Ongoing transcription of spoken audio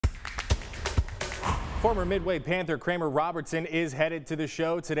Former Midway Panther Kramer Robertson is headed to the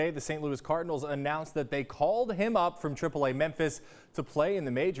show today. The St. Louis Cardinals announced that they called him up from AAA Memphis to play in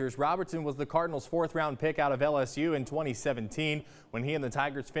the majors. Robertson was the Cardinals' fourth-round pick out of LSU in 2017 when he and the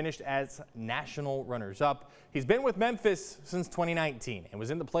Tigers finished as national runners-up. He's been with Memphis since 2019 and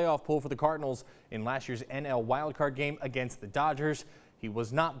was in the playoff pool for the Cardinals in last year's NL wildcard game against the Dodgers. He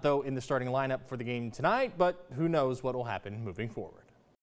was not, though, in the starting lineup for the game tonight, but who knows what will happen moving forward.